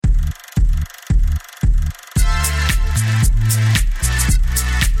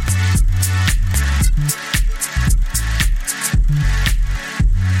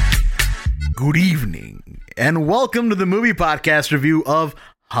and welcome to the movie podcast review of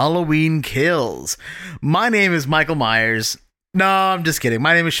Halloween Kills. My name is Michael Myers. No, I'm just kidding.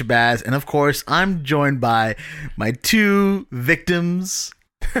 My name is Shabazz, and of course, I'm joined by my two victims,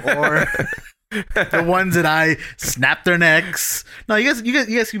 or the ones that I snapped their necks. No, you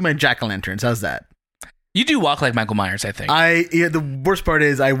guys be my jack-o'-lanterns. How's that? You do walk like Michael Myers, I think. The worst part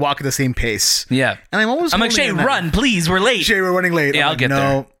is I walk at the same pace. Yeah. And I'm like, Shay, run, please. We're late. Shay, we're running late. Yeah, I'll get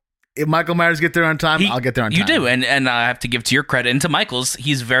there. If Michael Myers get there on time, I'll get there on time. You do, and I have to give to your credit and to Michael's,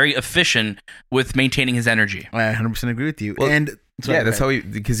 he's very efficient with maintaining his energy. I 100% agree with you. Well, and that's how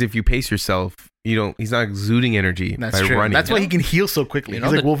because if you pace yourself, he's not exuding energy by running. That's why he can heal so quickly.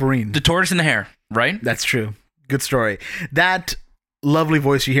 He's like Wolverine. The tortoise in the hair, right? That's true. Good story. That lovely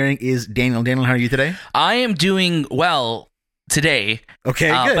voice you're hearing is Daniel. Daniel, how are you today? I am doing well today. Okay,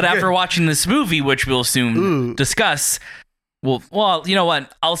 good. But after watching this movie, which we'll soon discuss, well, you know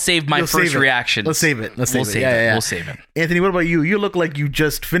what? I'll save my first reaction. Let's save it. We'll save it. We'll save it. Anthony, what about you? You look like you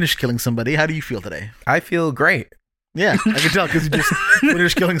just finished killing somebody. How do you feel today? I feel great. Yeah, I can tell because you just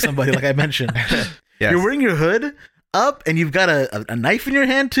finished killing somebody, like I mentioned. Yes. You're wearing your hood up, and you've got a knife in your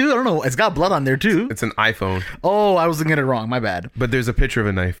hand too. I don't know. It's got blood on there too. It's an iPhone. Oh, I was looking at it wrong. My bad. But there's a picture of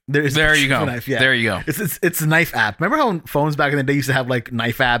a knife. There you go. Knife, yeah. There you go. It's a knife app. Remember how phones back in the day used to have like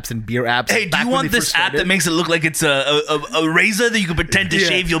knife apps and beer apps? Hey, do you want this app that makes it look like it's a razor that you can pretend to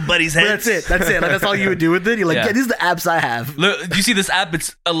shave your buddy's head? That's it. Like, that's all you would do with it. You're like, yeah, these are the apps I have. Look, do you see this app?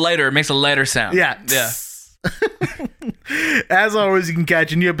 It's a lighter. It makes a lighter sound. Yeah. As always, you can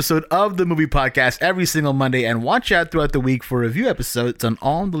catch a new episode of the Movie Podcast every single Monday and watch out throughout the week for review episodes on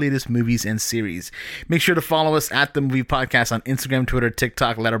all the latest movies and series. Make sure to follow us at the Movie Podcast on Instagram, Twitter,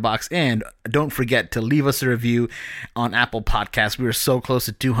 TikTok, Letterboxd, and don't forget to leave us a review on Apple Podcasts. We are so close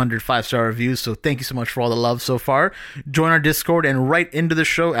to 200 5-star reviews, so thank you so much for all the love so far. Join our Discord and write into the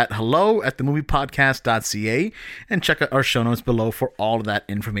show at hello@themoviepodcast.ca and check out our show notes below for all of that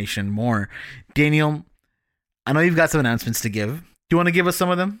information and more. Daniel, I know you've got some announcements to give. Do you want to give us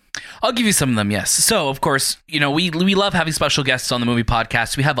some of them? I'll give you some of them, yes. So, of course, we love having special guests on the Movie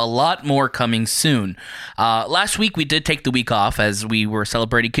Podcast. We have a lot more coming soon. Last week, we did take the week off as we were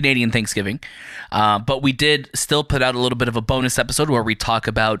celebrating Canadian Thanksgiving. But we did still put out a little bit of a bonus episode where we talk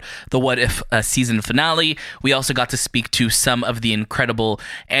about the What If season finale. We also got to speak to some of the incredible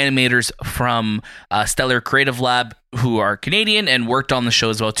animators from Stellar Creative Lab who are Canadian and worked on the show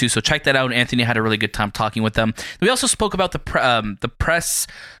as well too. So check that out. Anthony had a really good time talking with them. We also spoke about the press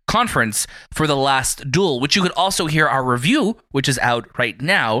conference for The Last Duel, which you could also hear our review, which is out right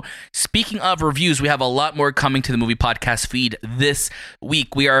now. Speaking of reviews, we have a lot more coming to the Movie Podcast feed this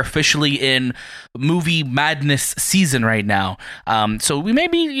week. We are officially in movie madness season right now. So we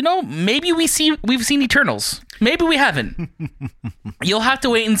maybe we've seen Eternals. Maybe we haven't. You'll have to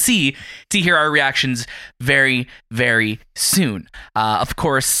wait and see to hear our reactions very, very soon. Of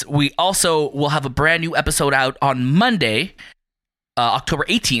course, we also will have a brand new episode out on Monday, October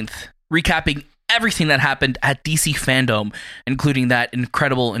 18th, recapping everything that happened at DC Fandom, including that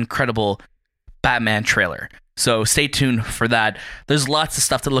incredible Batman trailer. So stay tuned for that. There's lots of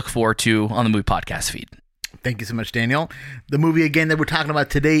stuff to look forward to on the Movie Podcast feed. Thank you so much, Daniel. The movie, again, that we're talking about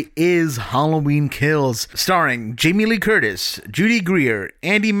today is Halloween Kills, starring Jamie Lee Curtis, Judy Greer,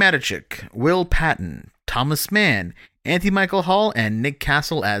 Andy Matichuk, Will Patton, Thomas Mann, Anthony Michael Hall, and Nick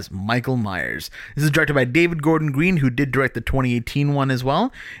Castle as Michael Myers. This is directed by David Gordon Green, who did direct the 2018 one as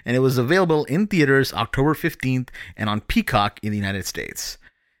well, and it was available in theaters October 15th and on Peacock in the United States.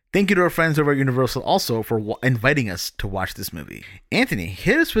 Thank you to our friends over at Universal also for inviting us to watch this movie. Anthony,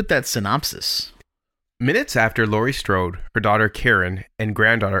 hit us with that synopsis. Minutes after Laurie Strode, her daughter Karen, and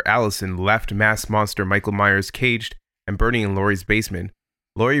granddaughter Allison left masked monster Michael Myers caged and burning in Laurie's basement,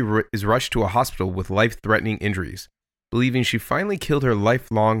 Laurie is rushed to a hospital with life-threatening injuries, believing she finally killed her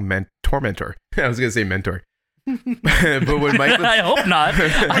lifelong tormentor. I was going to say mentor. But when Michael... I hope not.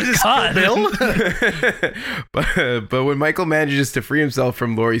 But when Michael manages to free himself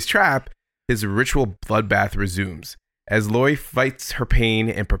from Laurie's trap, his ritual bloodbath resumes. As Laurie fights her pain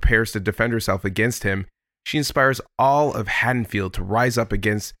and prepares to defend herself against him, she inspires all of Haddonfield to rise up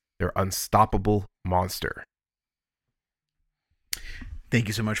against their unstoppable monster. Thank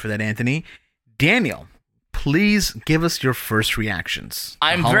you so much for that, Anthony. Daniel, please give us your first reactions.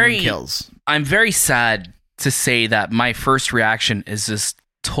 I'm very sad to say that my first reaction is just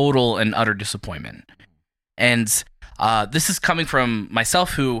total and utter disappointment. And this is coming from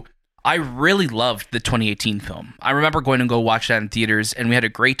myself, who I really loved the 2018 film. I remember going to go watch that in theaters, and we had a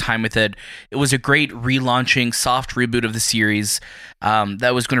great time with it. It was a great relaunching, soft reboot of the series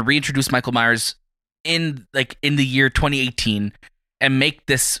that was going to reintroduce Michael Myers in the year 2018 and make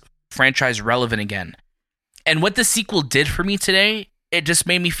this franchise relevant again. And what the sequel did for me today, it just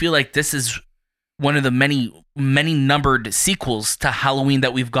made me feel like this is one of the many numbered sequels to Halloween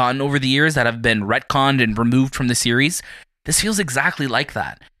that we've gotten over the years that have been retconned and removed from the series. This feels exactly like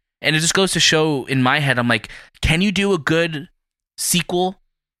that. And it just goes to show in my head, I'm like, can you do a good sequel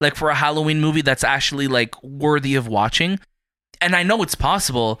like for a Halloween movie that's actually like worthy of watching? And I know it's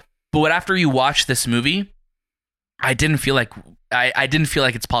possible, but after you watch this movie, I didn't feel like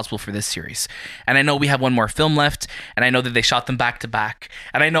it's possible for this series. And I know we have one more film left, and I know that they shot them back to back.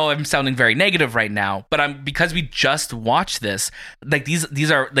 And I know I'm sounding very negative right now, but because we just watched this, like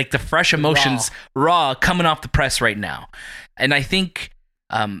these are like the fresh emotions raw coming off the press right now. And I think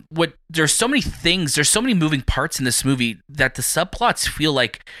there's so many moving parts in this movie that the subplots feel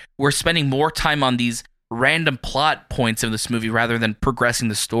like we're spending more time on these random plot points of this movie rather than progressing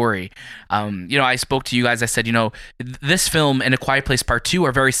the story. I spoke to you guys. I said, this film and A Quiet Place Part 2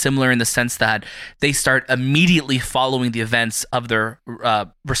 are very similar in the sense that they start immediately following the events of their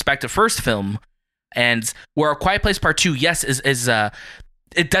respective first film, and where A Quiet Place Part 2, yes, is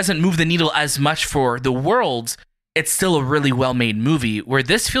it doesn't move the needle as much for the world. It's still a really well-made movie, where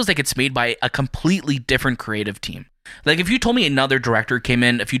this feels like it's made by a completely different creative team. Like, if you told me another director came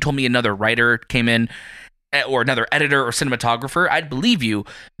in, if you told me another writer came in, or another editor or cinematographer, I'd believe you.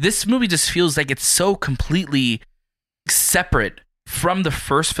 This movie just feels like it's so completely separate from the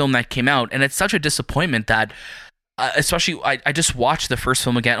first film that came out, and it's such a disappointment that, especially, I just watched the first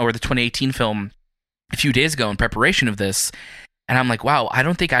film again, or the 2018 film, a few days ago in preparation of this, and I'm like, wow, I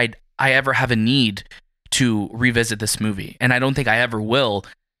don't think I ever have a need to revisit this movie, and I don't think I ever will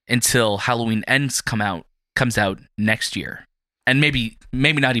until Halloween Ends comes out next year, and maybe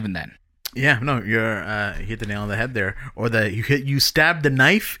not even then. Yeah, no, you hit the nail on the head there, or you stabbed the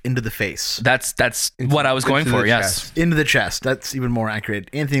knife into the face. That's what I was going for. Yes, chest. Into the chest. That's even more accurate.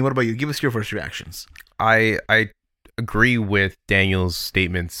 Anthony, what about you? Give us your first reactions. I agree with Daniel's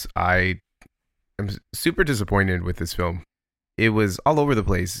statements. I am super disappointed with this film. It was all over the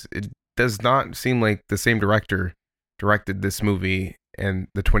place. It does not seem like the same director directed this movie and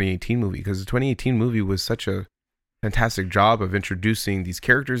the 2018 movie, because the 2018 movie was such a fantastic job of introducing these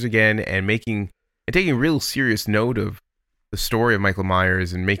characters again and taking real serious note of the story of Michael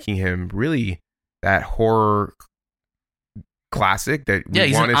Myers and making him really that horror classic that we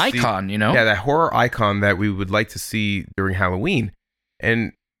he's want an to icon, see. That horror icon that we would like to see during Halloween.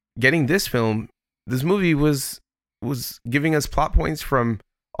 And getting this movie was giving us plot points from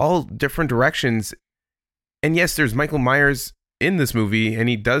all different directions. And yes, there's Michael Myers in this movie and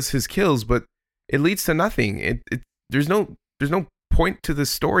he does his kills, but it leads to nothing. There's no point to the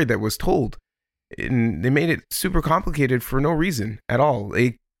story that was told. And they made it super complicated for no reason at all.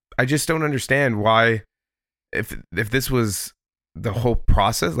 I just don't understand why, if this was the whole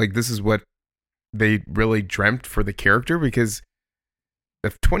process, like this is what they really dreamt for the character, because the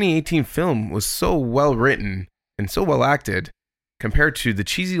 2018 film was so well written and so well acted compared to the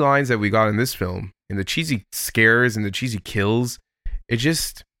cheesy lines that we got in this film and the cheesy scares and the cheesy kills. It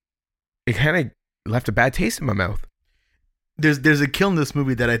kind of left a bad taste in my mouth. There's a kill in this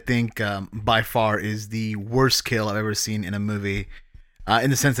movie that I think by far is the worst kill I've ever seen in a movie, in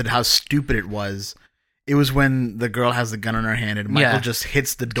the sense that how stupid it was. It was when the girl has the gun in her hand and Michael just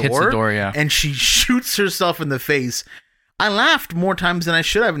hits the door, and she shoots herself in the face. I laughed more times than I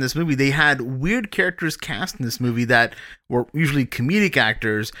should have in this movie. They had weird characters cast in this movie that were usually comedic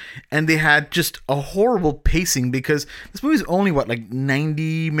actors, and they had just a horrible pacing because this movie's only,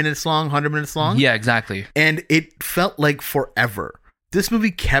 90 minutes long, 100 minutes long? Yeah, exactly. And it felt like forever. This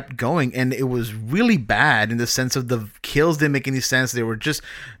movie kept going, and it was really bad in the sense of the kills didn't make any sense. They were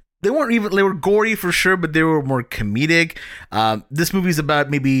gory for sure, but they were more comedic. This movie's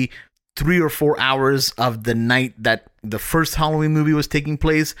about maybe 3 or 4 hours of the night that the first Halloween movie was taking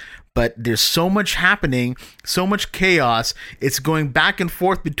place, but there's so much happening, so much chaos. It's going back and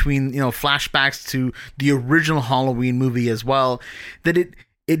forth between, flashbacks to the original Halloween movie as well, that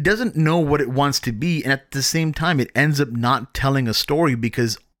it doesn't know what it wants to be, and at the same time it ends up not telling a story,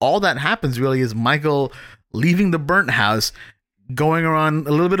 because all that happens really is Michael leaving the burnt house, going around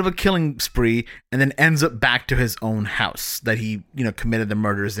a little bit of a killing spree, and then ends up back to his own house that he, committed the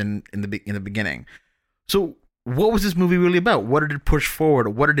murders in the beginning. So what was this movie really about? What did it push forward?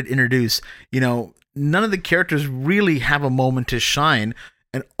 What did it introduce? None of the characters really have a moment to shine,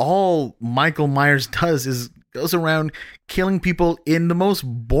 and all Michael Myers does is goes around killing people in the most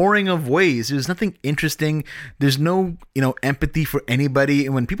boring of ways. There's nothing interesting. There's no, empathy for anybody.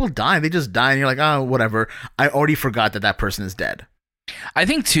 And when people die, they just die, and you're like, oh, whatever. I already forgot that person is dead. I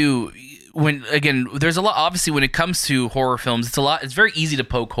think too, when again, there's a lot. Obviously, when it comes to horror films, it's very easy to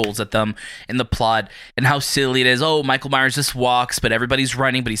poke holes at them in the plot and how silly it is. Oh, Michael Myers just walks, but everybody's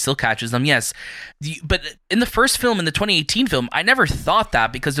running, but he still catches them. Yes, but in the first film, in the 2018 film, I never thought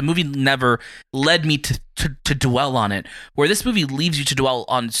that because the movie never led me to dwell on it. Where this movie leaves you to dwell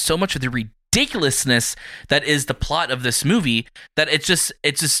on so much of the ridiculousness that is the plot of this movie that it's just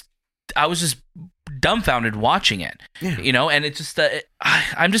I was just dumbfounded watching it, and it's just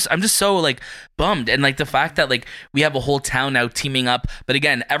I'm just so like bummed, and like the fact that like we have a whole town now teaming up, but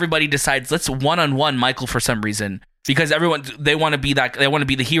again everybody decides let's one-on-one Michael for some reason because everyone they want to be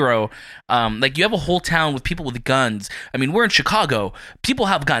the hero. Like you have a whole town with people with guns. I mean, we're in Chicago, people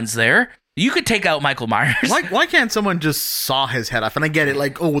have guns there. You could take out Michael Myers. Why can't someone just saw his head off? And I get it,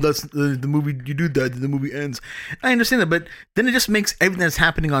 like, oh, that's the movie. You do that, the movie ends. I understand that, but then it just makes everything that's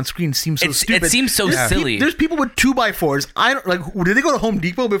happening on screen seem so stupid. It seems so silly. There's people with 2x4s. I don't like. Did they go to Home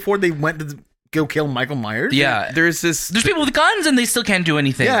Depot before they went to go kill Michael Myers? Yeah, there's people with guns and they still can't do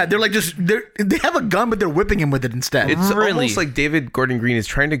anything. Yeah, they're like they have a gun, but they're whipping him with it instead. It's really almost like David Gordon Green is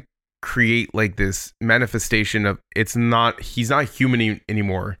trying to create like this manifestation of he's not human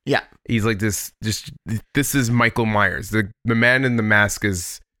anymore. Yeah. He's like this is Michael Myers. The man in the mask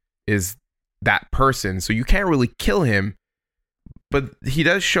is that person. So you can't really kill him. But he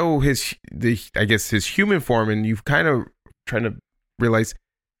does show his human form, and you've kind of trying to realize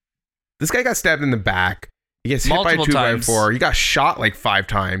this guy got stabbed in the back. He gets Multiple hit by a times. 2x4. He got shot like 5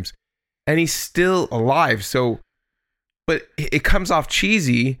 times. And he's still alive. So but it comes off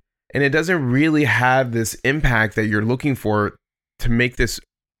cheesy. And it doesn't really have this impact that you're looking for to make this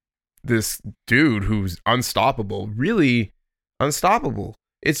dude who's unstoppable really unstoppable.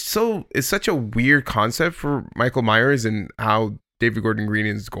 It's such a weird concept for Michael Myers and how David Gordon Green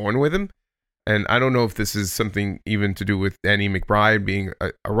is going with him. And I don't know if this is something even to do with Danny McBride being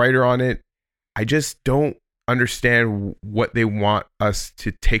a writer on it. I just don't understand what they want us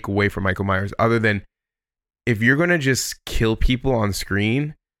to take away from Michael Myers other than if you're going to just kill people on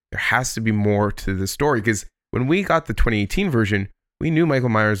screen, there has to be more to the story, because when we got the 2018 version, we knew Michael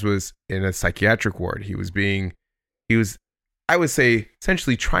Myers was in a psychiatric ward. He was, I would say,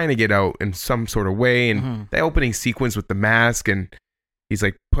 essentially trying to get out in some sort of way. And the opening sequence with the mask, and he's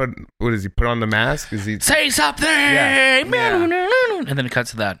like, put on the mask? Is he say something? Yeah. And then it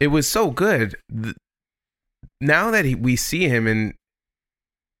cuts to that. It was so good. Now that we see him and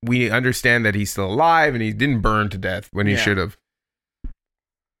we understand that he's still alive and he didn't burn to death when he should have.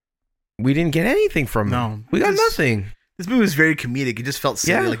 We didn't get anything from him. No, we got nothing. This movie was very comedic. It just felt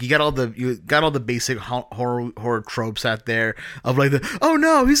silly. Like you got all the basic horror tropes out there of like oh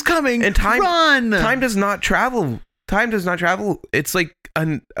no, he's coming, and run. Time does not travel. It's like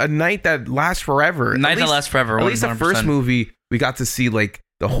a night that lasts forever. At least the first movie we got to see like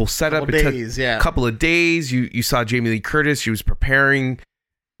the whole setup. Couple of days. You saw Jamie Lee Curtis. She was preparing.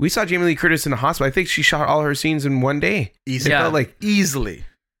 We saw Jamie Lee Curtis in the hospital. I think she shot all her scenes in one day. Easily. Easily.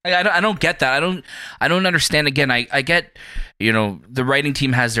 I don't get that. I don't understand. Again, I get, the writing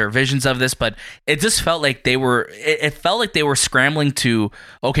team has their visions of this, but it just felt like they were scrambling to,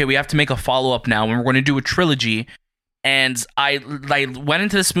 okay, we have to make a follow-up now and we're going to do a trilogy. And I went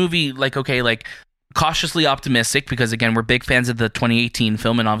into this movie like, okay, like cautiously optimistic because again, we're big fans of the 2018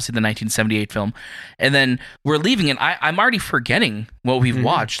 film and obviously the 1978 film. And then we're leaving and I'm already forgetting what we've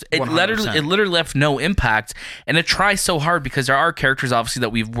watched. It 100%. literally left no impact, and it tries so hard because there are characters obviously that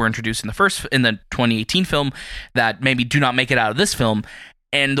were introduced in the 2018 film that maybe do not make it out of this film.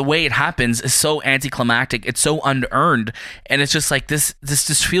 And the way it happens is so anticlimactic. It's so unearned. And it's just like this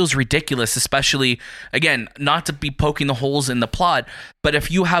just feels ridiculous, especially, again, not to be poking the holes in the plot, but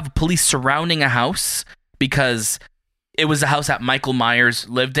if you have police surrounding a house because it was the house that Michael Myers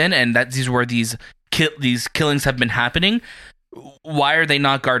lived in and that these were these killings have been happening, why are they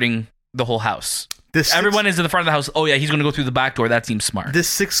not guarding the whole house? Everyone is in the front of the house. Oh yeah, he's going to go through the back door. That seems smart.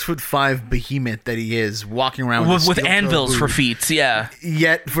 This 6'5" behemoth that he is walking around with anvils for feet. Yeah.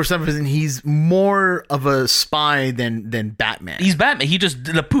 Yet for some reason he's more of a spy than Batman. He's Batman. He just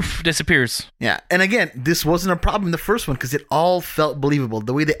poof disappears. Yeah, and again, this wasn't a problem in the first one because it all felt believable.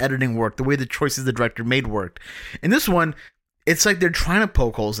 The way the editing worked, the way the choices the director made worked. In this one, it's like they're trying to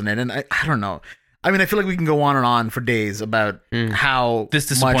poke holes in it, and I don't know. I mean, I feel like we can go on and on for days about how this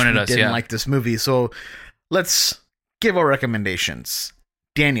disappointed much we us. didn't like this movie. So let's give our recommendations.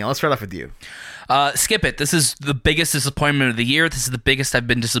 Daniel, let's start off with you. Skip it. This is the biggest disappointment of the year. This is the biggest I've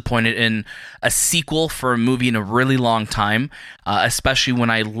been disappointed in a sequel for a movie in a really long time, especially when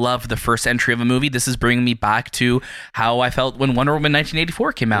I love the first entry of a movie. This is bringing me back to how I felt when Wonder Woman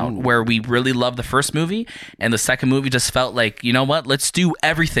 1984 came out, where we really loved the first movie, and the second movie just felt like, you know what, let's do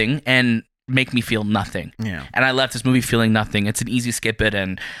everything and make me feel nothing. Yeah. And I left this movie feeling nothing. It's an easy skip it,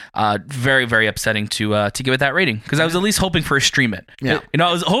 and very, very upsetting to give it that rating, because I was at least hoping for a stream it. Yeah.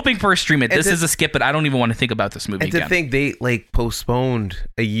 I was hoping for a stream it. This is a skip it. I don't even want to think about this movie And again. to think they postponed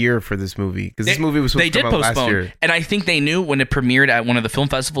a year for this movie, because this movie was supposed to come out last year. And I think they knew when it premiered at one of the film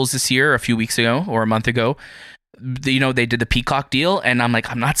festivals this year, a few weeks ago or a month ago. They did the Peacock deal, and I'm like,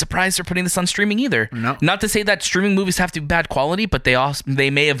 I'm not surprised they're putting this on streaming either. No. Not to say that streaming movies have to be bad quality, but they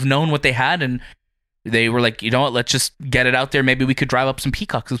may have known what they had, and they were like, you know what, let's just get it out there. Maybe we could drive up some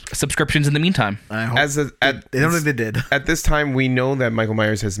Peacock subscriptions in the meantime. I hope I don't think they did. At this time, we know that Michael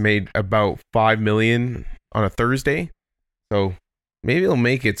Myers has made about $5 million on a Thursday, so maybe it'll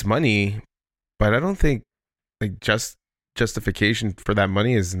make its money, but I don't think justification for that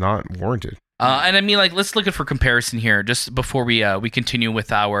money is not warranted. And I mean, like, let's look at for comparison here, just before we continue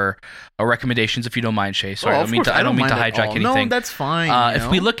with our recommendations, if you don't mind, Shay. Sorry, I don't mean to hijack anything. No, that's fine. If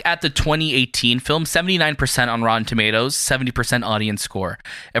we look at the 2018 film, 79% on Rotten Tomatoes, 70% audience score.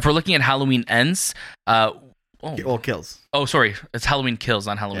 If we're looking at Halloween Ends, Kills. Oh, sorry, it's Halloween Kills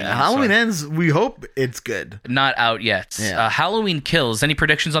on Halloween. Yeah, Ends. Halloween Sorry. Ends. We hope it's good. Not out yet. Yeah. Halloween Kills. Any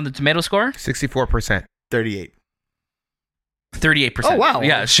predictions on the tomato score? 64%. 38. 38%. Oh, wow.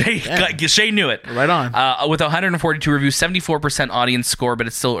 Yeah, Shay knew it. Right on. With 142 reviews, 74% audience score, but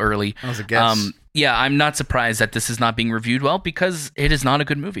it's still early. That was a guess. Yeah, I'm not surprised that this is not being reviewed well, because it is not a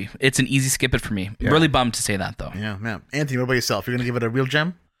good movie. It's an easy skip it for me. Yeah. Really bummed to say that, though. Yeah, man. Anthony, what about yourself? You're gonna give it a real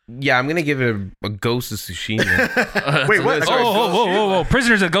gem? Yeah, I'm gonna give it a Ghost of Tsushima. Wait, what? Whoa.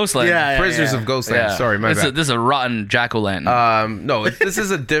 Prisoners of Ghostland. Yeah. Prisoners of Ghostland. Yeah. Sorry, my bad. This is a rotten jack-o'-lantern. No, this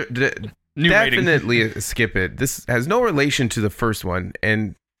is a New rating. definitely a skip it. This has no relation to the first one,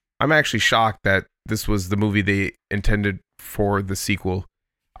 and I'm actually shocked that this was the movie they intended for the sequel.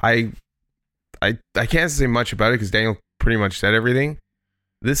 I can't say much about it because Daniel pretty much said everything.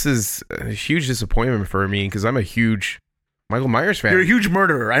 This is a huge disappointment for me because I'm a huge Michael Myers fan. You're a huge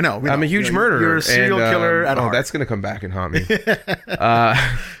murderer. I know. We know. I'm a huge murderer. You're a serial killer at heart. That's gonna come back and haunt me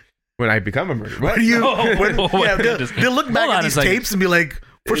when I become a murderer. What do you? They'll look back at these tapes and be like,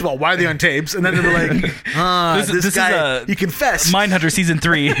 first of all, why are they on tapes? And then they'll be like, this guy, he confessed. Mindhunter season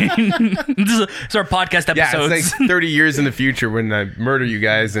 3. This is our podcast episodes. Yeah, it's like 30 years in the future when I murder you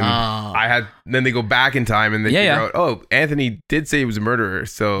guys, and then they go back in time and they figure out, oh, Anthony did say he was a murderer,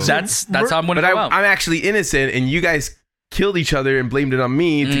 so that's how I'm gonna go out. I'm actually innocent, and you guys killed each other and blamed it on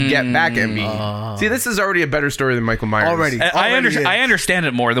me to get back at me. See, this is already a better story than Michael Myers. Already I understand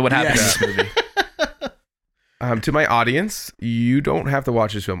it more than what happened in this movie. To my audience, you don't have to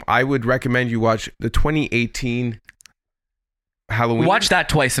watch this film. I would recommend you watch the 2018 Halloween. Watch that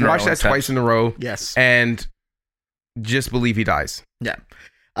twice in a row. Watch that twice in a row. Yes. And just believe he dies. Yeah.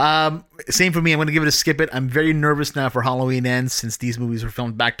 Same for me. I'm going to give it a skip it. I'm very nervous now for Halloween Ends since these movies were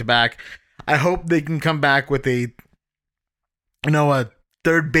filmed back to back. I hope they can come back with a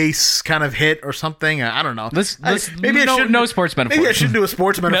third base kind of hit or something. I don't know. No sports metaphor. Maybe I should do a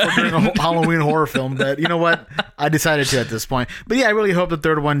sports metaphor during a Halloween horror film, but you know what? I decided to at this point. But yeah, I really hope the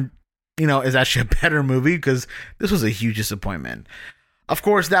third one, is actually a better movie because this was a huge disappointment. Of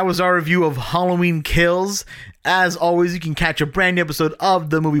course, that was our review of Halloween Kills. As always, you can catch a brand new episode of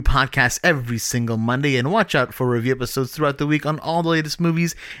the Movie Podcast every single Monday, and watch out for review episodes throughout the week on all the latest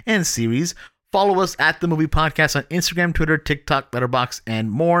movies and series. Follow us at The Movie Podcast on Instagram, Twitter, TikTok, Letterboxd,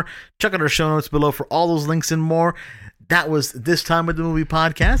 and more. Check out our show notes below for all those links and more. That was This Time with The Movie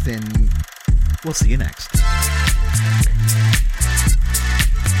Podcast, and we'll see you next.